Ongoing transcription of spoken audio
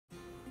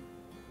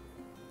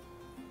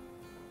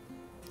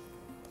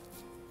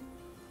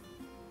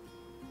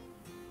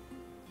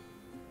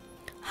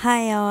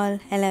Hi all,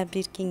 எல்லாம்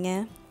எப்படி இருக்கீங்க?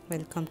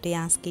 Welcome to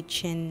யாஸ்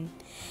kitchen.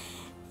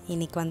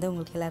 இன்றைக்கி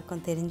உங்களுக்கு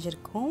எல்லாருக்கும்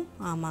தெரிஞ்சிருக்கும்.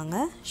 ஆமாங்க,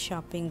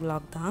 ஷாப்பிங்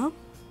vlog தான்.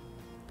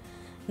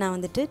 நான்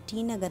வந்துட்டு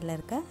T.Nagarல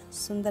இருக்க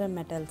சுந்தர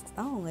மெட்டல்ஸ்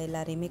தான் உங்கள்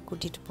எல்லாரையுமே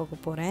கூட்டிகிட்டு போக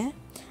போகிறேன்.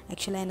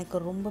 ஆக்சுவலாக எனக்கு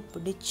ரொம்ப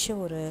பிடிச்ச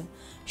ஒரு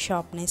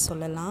ஷாப்னே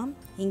சொல்லலாம்.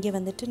 இங்கே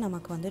வந்துட்டு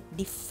நமக்கு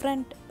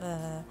different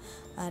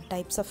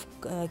types of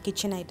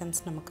kitchen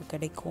items நமக்கு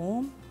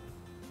கிடைக்கும்.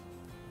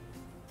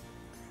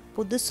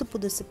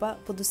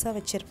 புதுசாக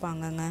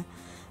வச்சுருப்பாங்கங்க.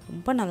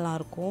 ரொம்ப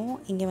நல்லாயிருக்கும்.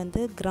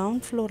 இங்கே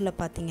கிரவுண்ட் ஃப்ளோரில்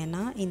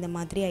பார்த்திங்கன்னா இந்த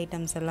மாதிரி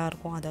ஐட்டம்ஸ் எல்லாம்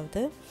இருக்கும்.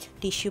 அதாவது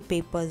tissue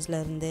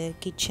பேப்பர்ஸ்லேருந்து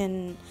kitchen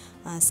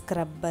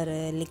scrubber,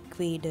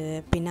 liquid,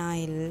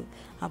 phenyl,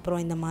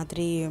 அப்புறம் இந்த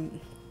மாதிரி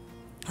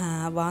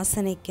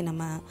வாசனைக்கு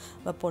நம்ம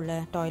வைப்போம்ல,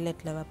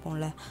 டாய்லெட்டில்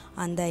வைப்போம்ல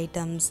அந்த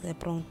ஐட்டம்ஸ்,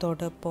 அப்புறம்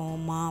தொடப்பம்,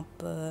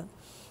 மாப்பு,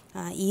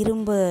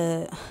 இரும்பு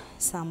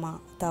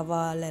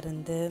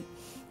தவாலேருந்து,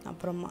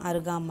 அப்புறம்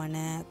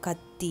அருகாமனை,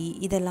 கத்தி,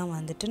 இதெல்லாம்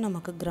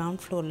நமக்கு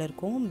கிரவுண்ட் ஃப்ளோரில்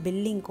இருக்கும்.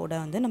 பில்லிங் கூட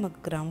நமக்கு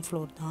கிரவுண்ட்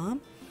ஃப்ளோர் தான்.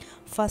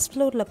 ஃபஸ்ட்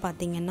ஃப்ளோரில்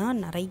பார்த்திங்கன்னா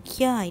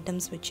நிறைய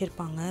ஐட்டம்ஸ்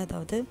வச்சுருப்பாங்க.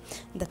 அதாவது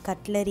இந்த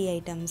கட்லரி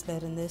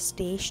ஐட்டம்ஸ்லேருந்து,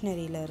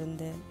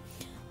 ஸ்டேஷ்னரியிலேருந்து,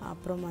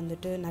 அப்புறம்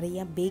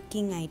நிறைய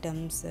பேக்கிங்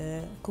ஐட்டம்ஸு,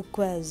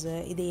 குக்வேர்ஸு,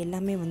 இது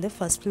எல்லாமே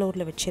ஃபஸ்ட்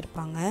ஃப்ளோரில்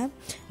வச்சுருப்பாங்க.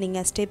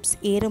 நீங்கள் ஸ்டெப்ஸ்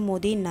ஏறும்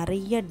போதே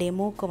நிறைய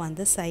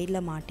டெமோக்கு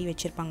சைடில் மாட்டி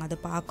வச்சுருப்பாங்க. அதை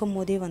பார்க்கும்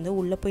போதே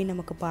உள்ளே போய்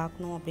நமக்கு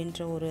பார்க்கணும்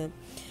அப்படின்ற ஒரு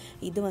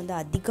இது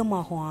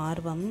அதிகமாகும்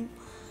ஆர்வம்.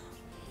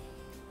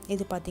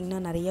 இது பார்த்திங்கன்னா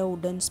நிறையா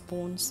உடன்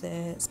ஸ்பூன்ஸு,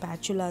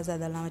 ஸ்பேச்சுலாஸ்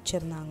அதெல்லாம்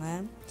வச்சுருந்தாங்க.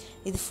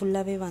 இது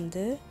ஃபுல்லாகவே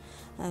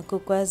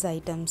குக்கர்ஸ்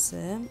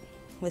ஐட்டம்ஸு,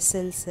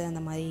 வெசல்ஸு,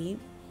 அந்த மாதிரி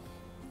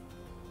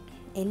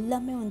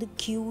எல்லாமே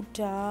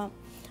க்யூட்டாக,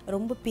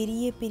 ரொம்ப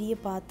பெரிய பெரிய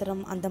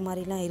பாத்திரம் அந்த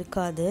மாதிரிலாம்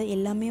இருக்காது.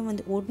 எல்லாமே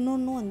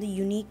ஒன்று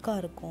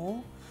யுனிக்காக இருக்கும்.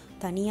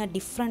 தனியாக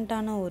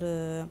டிஃப்ரெண்ட்டான ஒரு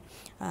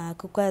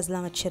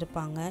குக்கர்ஸ்லாம்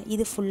வச்சுருப்பாங்க.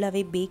 இது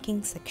ஃபுல்லாகவே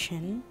பேக்கிங்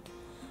செக்ஷன்.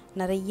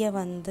 நிறைய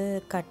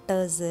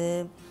கட்டர்ஸு,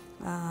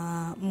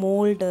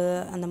 மோல்டு,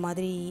 அந்த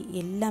மாதிரி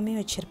எல்லாமே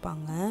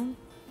வச்சுருப்பாங்க.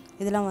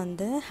 இதெல்லாம்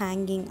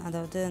ஹேங்கிங்,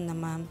 அதாவது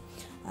நம்ம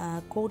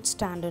கோட்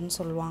ஸ்டாண்டுன்னு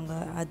சொல்லுவாங்க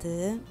அது.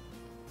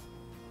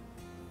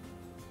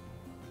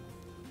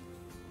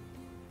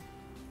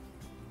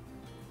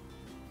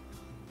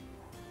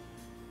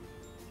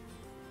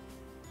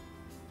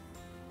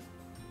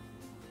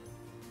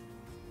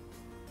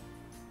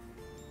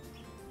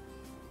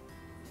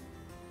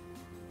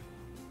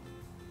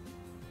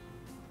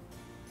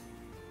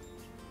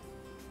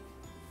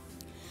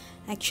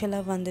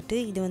 ஆக்சுவலாக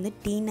இது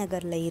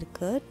T.Nagarல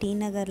இருக்குது.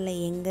 T.Nagarல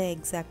எங்கே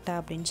எக்ஸாக்டாக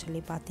அப்படின்னு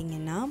சொல்லி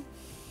பார்த்தீங்கன்னா,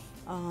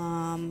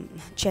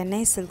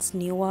 சென்னை சில்க்ஸ்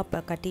நியூவாக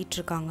இப்போ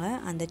கட்டிகிட்ருக்காங்க.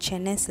 அந்த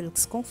சென்னை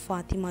சில்க்ஸ்க்கும்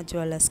ஃபாத்திமா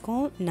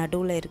ஜுவல்லர்ஸ்க்கும்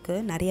நடுவில்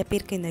இருக்குது. நிறைய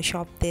பேருக்கு இந்த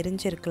ஷாப்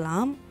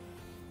தெரிஞ்சிருக்கலாம்.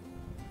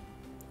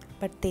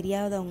 பட்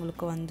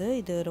தெரியாதவங்களுக்கு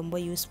இது ரொம்ப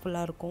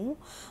யூஸ்ஃபுல்லாக இருக்கும்.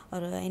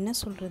 ஒரு என்ன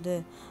சொல்கிறது,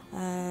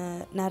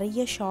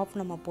 நிறைய ஷாப்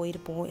நம்ம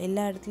போயிருப்போம்.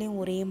 எல்லா இடத்துலையும்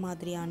ஒரே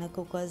மாதிரியான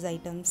குக்கர்ஸ்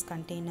ஐட்டம்ஸ்,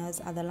 கண்டெய்னர்ஸ்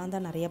அதெல்லாம்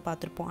தான் நிறைய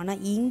பார்த்துருப்போம்.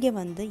 ஆனால் இங்கே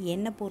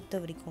என்னை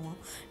பொறுத்த வரைக்கும்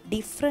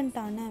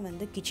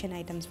டிஃப்ரெண்ட்டான கிச்சன்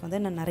ஐட்டம்ஸ்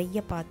நான்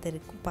நிறைய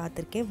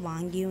பார்த்துருக்கேன்,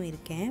 வாங்கியும்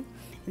இருக்கேன்.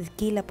 இது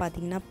கீழே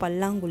பார்த்திங்கன்னா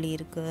பல்லாங்குழி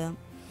இருக்குது,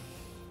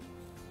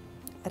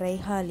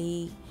 ரைஹாலி,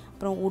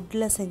 அப்புறம்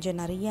வுட்டில் செஞ்ச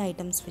நிறைய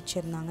ஐட்டம்ஸ்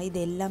வச்சுருந்தாங்க. இது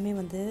எல்லாமே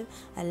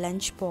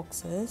லஞ்ச்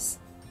பாக்ஸஸ்.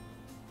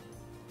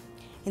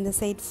 இந்த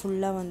சைட்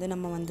ஃபுல்லாக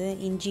நம்ம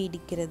இஞ்சி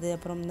இடிக்கிறது,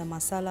 அப்புறம் இந்த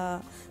மசாலா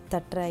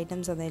தட்டுற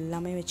ஐட்டம்ஸ் அதை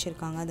எல்லாமே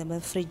வச்சுருக்காங்க. அதே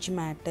மாதிரி ஃப்ரிட்ஜ்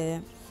மேட்டு,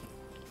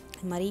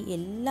 இது மாதிரி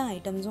எல்லா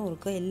ஐட்டம்ஸும்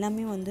இருக்குது.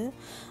 எல்லாமே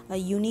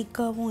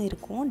யூனிக்காகவும்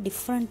இருக்கும்,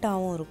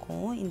 டிஃப்ரெண்ட்டாகவும்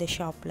இருக்கும் இந்த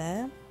ஷாப்பில்.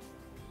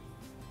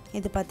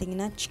 இது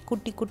பார்த்திங்கன்னா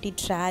குட்டி குட்டி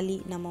ட்ராலி,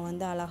 நம்ம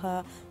அழகாக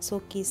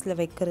ஷோகேஸில்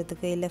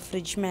வைக்கிறதுக்கு, இல்லை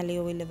ஃப்ரிட்ஜ்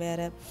மேலேயோ, இல்லை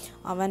வேறு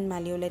அவன்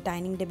மேலேயோ, இல்லை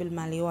டைனிங் டேபிள்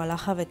மேலேயோ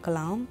அழகாக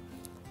வைக்கலாம்.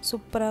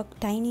 சூப்பராக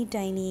டைனி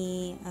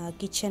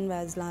கிச்சன்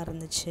வேர்ஸ்லாம்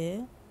இருந்துச்சு.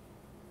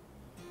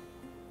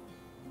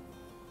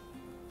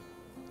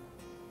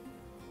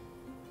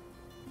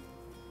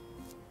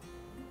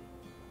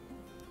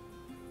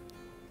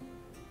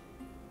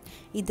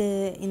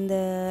 இந்த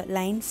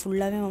லைன்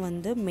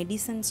ஃபுல்லாகவே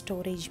மெடிசன்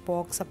ஸ்டோரேஜ்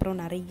பாக்ஸ், அப்புறம்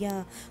நிறையா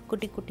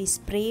குட்டி குட்டி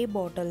ஸ்ப்ரே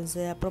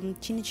பாட்டில்ஸு, அப்புறம்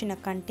சின்ன சின்ன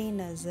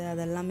கண்டெய்னர்ஸு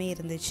அதெல்லாமே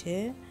இருந்துச்சு.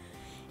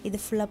 இது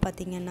ஃபுல்லாக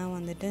பார்த்திங்கன்னா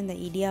இந்த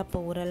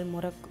இடியாப்ப உரல்,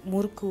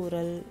 முறுக்கு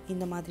உரல்,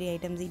 இந்த மாதிரி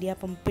ஐட்டம்ஸ்,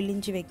 இடியாப்பம்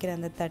பிழிஞ்சு வைக்கிற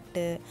அந்த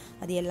தட்டு,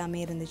 அது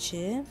எல்லாமே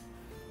இருந்துச்சு.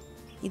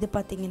 இது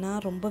பார்த்திங்கன்னா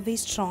ரொம்பவே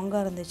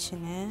ஸ்ட்ராங்காக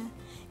இருந்துச்சுங்க.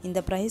 இந்த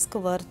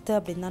ப்ரைஸ்க்கு வர்த்து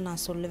அப்படின்னு தான்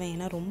நான் சொல்லுவேன்.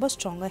 ஏன்னா ரொம்ப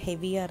ஸ்ட்ராங்காக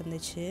ஹெவியாக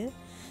இருந்துச்சு.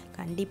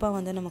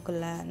 கண்டிப்பாக நமக்கு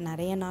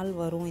நிறைய நாள்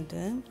வரும்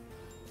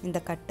இந்த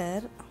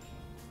கட்டர்.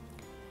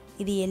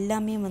 இது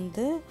எல்லாமே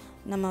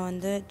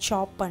நம்ம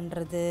சாப்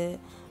பண்ணுறது,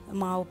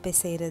 மாவு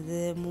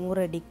பிசைகிறது,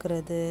 மோர்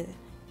அடிக்கிறது,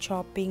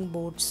 சாப்பிங்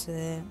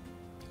போர்ட்ஸு,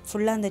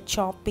 ஃபுல்லாக அந்த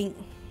சாப்பிங்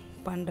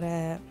பண்ணுற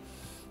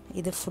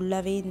இது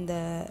ஃபுல்லாகவே இந்த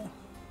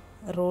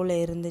ரோல்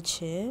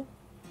இருந்துச்சு.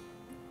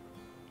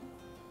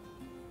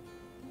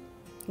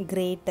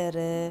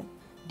 கிரேட்டரு,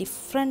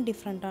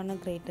 டிஃப்ரெண்ட்டான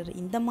கிரேட்டர்,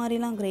 இந்த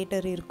மாதிரிலாம்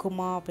கிரேட்டர்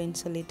இருக்குமா அப்படின்னு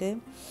சொல்லிட்டு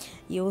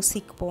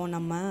யோசிப்போம்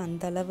நம்ம.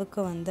 அந்தளவுக்கு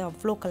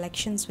அவ்வளோ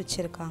கலெக்ஷன்ஸ்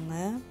வச்சுருக்காங்க.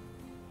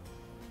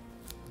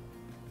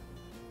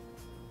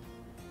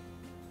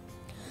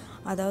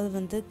 அதாவது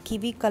வந்து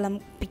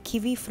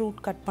கிவி ஃப்ரூட்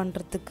கட்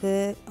பண்ணுறதுக்கு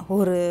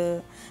ஒரு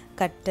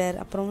கட்டர்,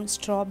 அப்புறம்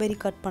ஸ்ட்ராபெரி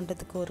கட்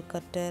பண்ணுறதுக்கு ஒரு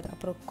கட்டர்,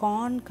 அப்புறம்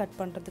கார்ன் கட்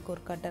பண்ணுறதுக்கு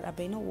ஒரு கட்டர்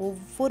அப்படின்னு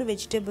ஒவ்வொரு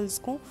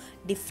வெஜிடபிள்ஸ்க்கும்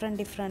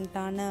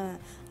டிஃப்ரெண்ட்டான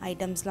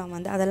ஐட்டம்ஸ்லாம்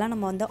வந்து அதெல்லாம்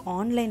நம்ம வந்து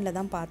ஆன்லைனில்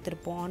தான்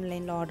பார்த்துருப்போம்.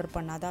 ஆன்லைனில் ஆர்டர்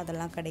பண்ணால் தான்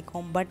அதெல்லாம்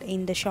கிடைக்கும். பட்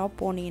இந்த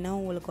ஷாப் போனீங்கன்னா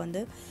உங்களுக்கு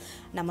வந்து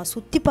நம்ம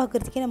சுற்றி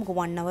பார்க்குறதுக்கே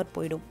நமக்கு 1 hour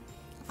போயிடும்.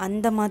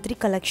 அந்த மாதிரி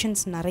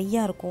கலெக்ஷன்ஸ்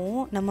நிறையா இருக்கும்.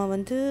 நம்ம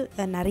வந்து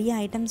நிறைய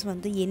ஐட்டம்ஸ்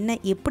வந்து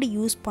எப்படி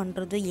யூஸ்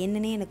பண்ணுறது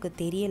என்னன்னே எனக்கு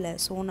தெரியலை.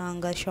 ஸோ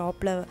நாங்கள்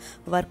ஷாப்பில்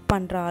ஒர்க்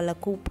பண்ணுற ஆளை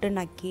கூப்பிட்டு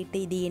நான்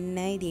கேட்டு இது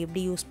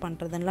எப்படி யூஸ்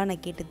பண்ணுறதுன்னெலாம்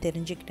நான் கேட்டு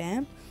தெரிஞ்சுக்கிட்டேன்.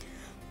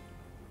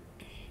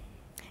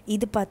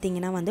 இது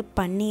பார்த்திங்கன்னா வந்து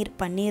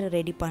பன்னீர்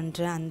ரெடி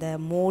பண்ணுற அந்த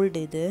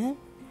மோல்டு இது.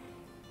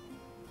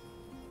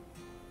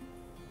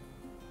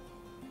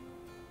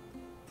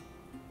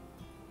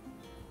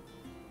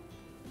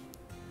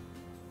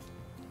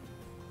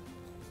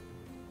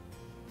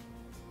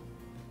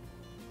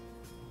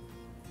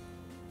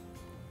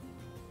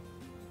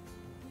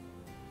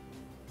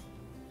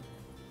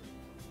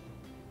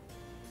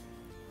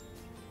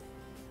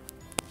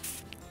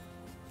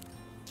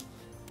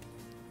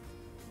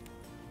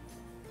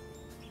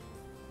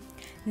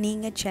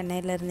 நீங்கள்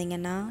சென்னையில்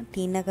இருந்தீங்கன்னா,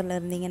 T.Nagarல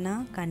இருந்தீங்கன்னா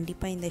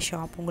கண்டிப்பாக இந்த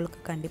ஷாப் உங்களுக்கு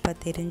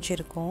கண்டிப்பாக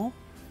தெரிஞ்சிருக்கும்.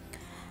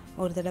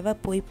 ஒரு தடவை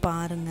போய்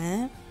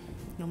பாருங்கள்.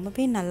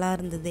 ரொம்பவே நல்லா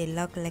இருந்தது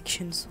எல்லா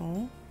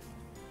கலெக்ஷன்ஸும்.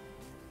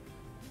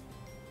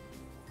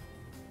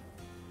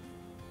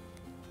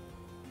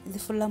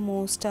 இது ஃபுல்லாக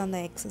மோஸ்ட்டாக அந்த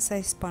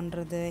எக்ஸசைஸ்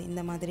பண்ணுறது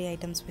இந்த மாதிரி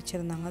ஐட்டம்ஸ்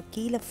வச்சுருந்தாங்க.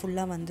 கீழே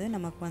ஃபுல்லாக வந்து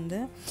நமக்கு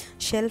வந்து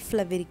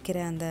ஷெல்ஃபில்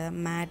விரிக்கிற அந்த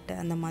மேட்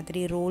அந்த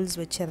மாதிரி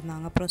ரோல்ஸ்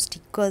வச்சுருந்தாங்க. அப்புறம்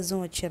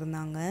ஸ்டிக்கர்ஸும்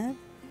வச்சுருந்தாங்க.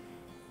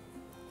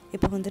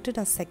 இப்போ வந்துட்டு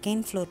நான்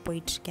செகண்ட் ஃப்ளோர்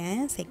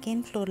போயிட்டுருக்கேன்.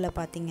 செகண்ட் ஃப்ளோரில்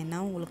பார்த்திங்கன்னா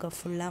உங்களுக்கு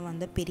ஃபுல்லாக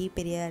வந்து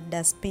பெரிய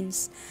டஸ்ட்பின்ஸ்,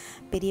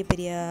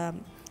 பெரிய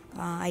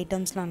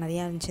ஐட்டம்ஸ்லாம்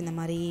நிறையா இருந்துச்சு. இந்த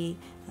மாதிரி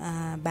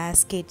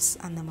பேஸ்கெட்ஸ்,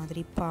 அந்த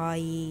மாதிரி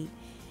பாய்,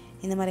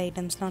 இந்த மாதிரி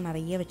ஐட்டம்ஸ்லாம்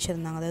நிறைய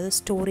வச்சுருந்தாங்க. அதாவது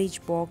ஸ்டோரேஜ்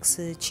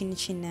பாக்ஸு,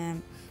 சின்ன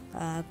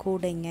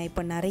கூடைங்க.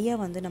 இப்போ நிறையா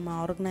வந்து நம்ம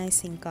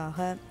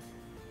ஆர்கனைசிங்காக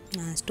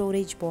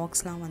ஸ்டோரேஜ்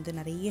பாக்ஸ்லாம் வந்து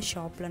நிறைய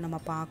ஷாப்பில் நம்ம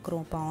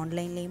பார்க்குறோம். இப்போ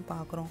ஆன்லைன்லேயும்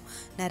பார்க்குறோம்.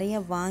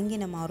 நிறைய வாங்கி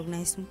நம்ம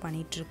ஆர்கனைஸும்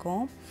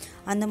பண்ணிகிட்ருக்கோம்.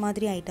 அந்த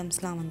மாதிரி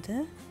ஐட்டம்ஸ்லாம் வந்து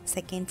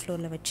செகண்ட்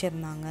ஃப்ளோரில்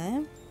வச்சுருந்தாங்க.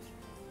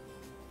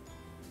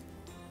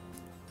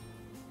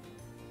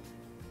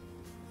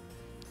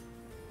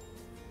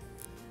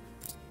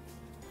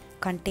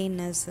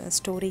 கண்டெய்னர்ஸ்,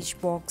 ஸ்டோரேஜ்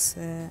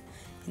பாக்ஸு,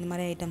 இந்த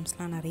மாதிரி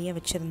ஐட்டம்ஸ்லாம் நிறைய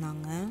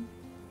வச்சுருந்தாங்க.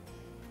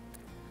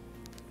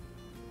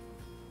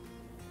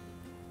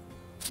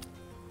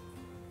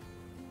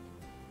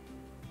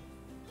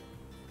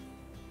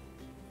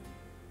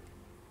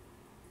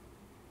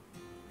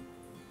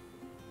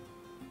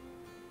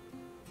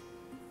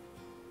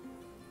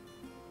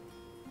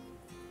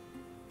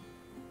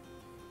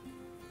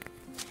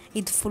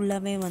 இது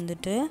ஃபுல்லாகவே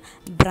வந்துட்டு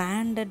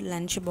பிராண்டட்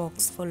லன்ச்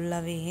பாக்ஸ்.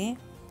 ஃபுல்லாகவே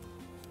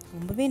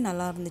ரொம்பவே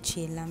நல்லா இருந்துச்சு.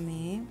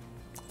 எல்லாமே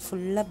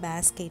ஃபுல்லாக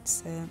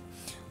பேஸ்கெட்ஸு,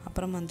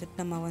 அப்புறம் வந்துட்டு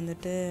நம்ம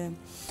வந்துட்டு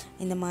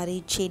இந்த மாதிரி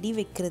செடி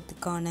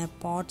வைக்கிறதுக்கான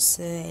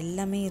பாட்ஸு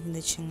எல்லாமே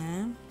இருந்துச்சுங்க.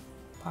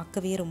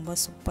 பார்க்கவே ரொம்ப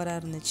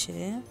சூப்பராக இருந்துச்சு.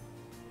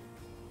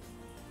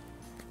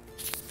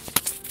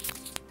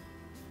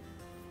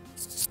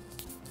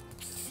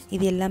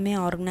 இது எல்லாமே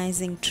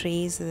ஆர்கனைசிங்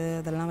ட்ரேஸு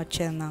அதெல்லாம்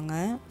வச்சுருந்தாங்க.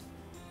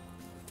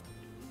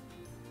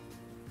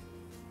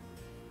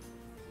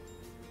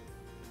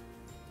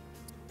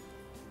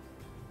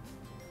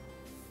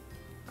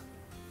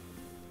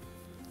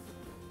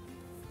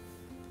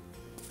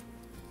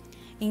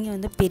 இங்கே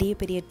வந்து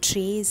பெரிய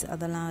ட்ரேஸ்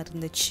அதெல்லாம்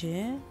இருந்துச்சு.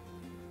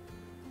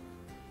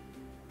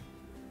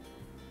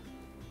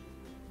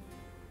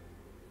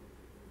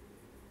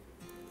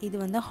 இது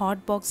வந்து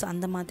ஹாட் பாக்ஸ்,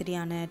 அந்த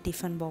மாதிரியான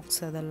டிஃபன்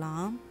பாக்ஸ்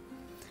அதெல்லாம்.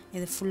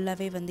 இது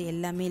ஃபுல்லாகவே வந்து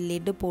எல்லாமே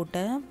லெட்டு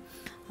போட்ட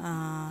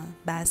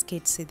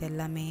பேஸ்கெட்ஸ். இது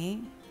எல்லாமே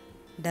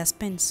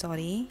டஸ்ட்பின்ஸ்,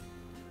 சாரி.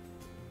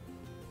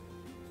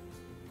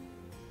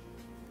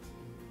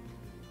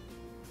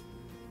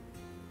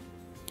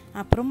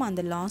 அப்புறம்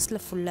அந்த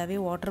லாஸ்ட்டில் ஃபுல்லாகவே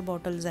வாட்டர்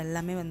பாட்டில்ஸ்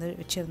எல்லாமே வந்து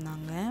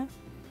வச்சுருந்தாங்க.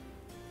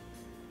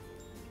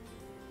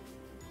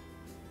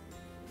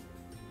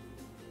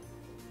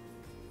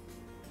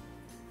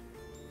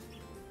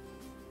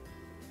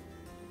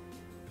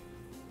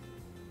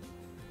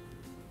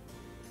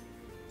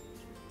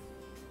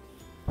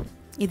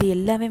 இது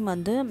எல்லாமே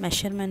வந்து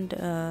மெஷர்மெண்ட்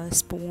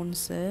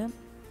ஸ்பூன்ஸு,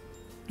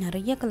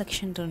 நிறைய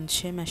கலெக்ஷன்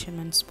இருந்துச்சு.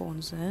 மெஷர்மெண்ட்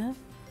ஸ்பூன்ஸு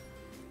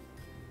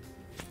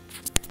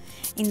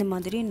இந்த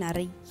மாதிரி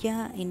நிறைய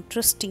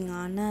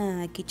இன்ட்ரெஸ்டிங்கான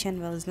கிச்சன்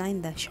வேர்ஸ்லாம்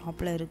இந்த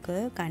ஷாப்பில்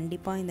இருக்குது.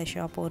 கண்டிப்பாக இந்த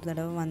ஷாப் ஒரு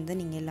தடவை வந்து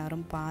நீங்கள்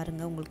எல்லோரும்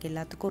பாருங்கள். உங்களுக்கு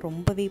எல்லாத்துக்கும்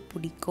ரொம்பவே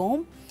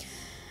பிடிக்கும்.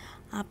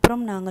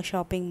 அப்புறம் நாங்கள்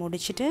ஷாப்பிங்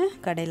முடிச்சுட்டு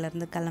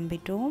கடையிலேருந்து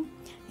கிளம்பிட்டோம்.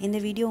 இந்த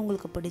வீடியோ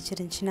உங்களுக்கு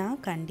பிடிச்சிருந்துச்சின்னா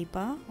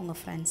கண்டிப்பாக உங்கள்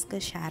ஃப்ரெண்ட்ஸ்க்கு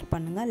ஷேர்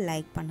பண்ணுங்கள்,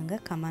 லைக்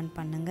பண்ணுங்கள், கமெண்ட்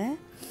பண்ணுங்கள்.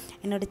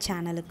 என்னோடய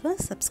சேனலுக்கு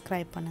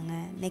சப்ஸ்கிரைப்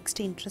பண்ணுங்கள்.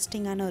 நெக்ஸ்ட்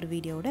இன்ட்ரெஸ்டிங்கான ஒரு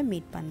வீடியோவோட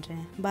மீட்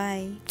பண்ணுறேன்.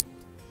 பாய்.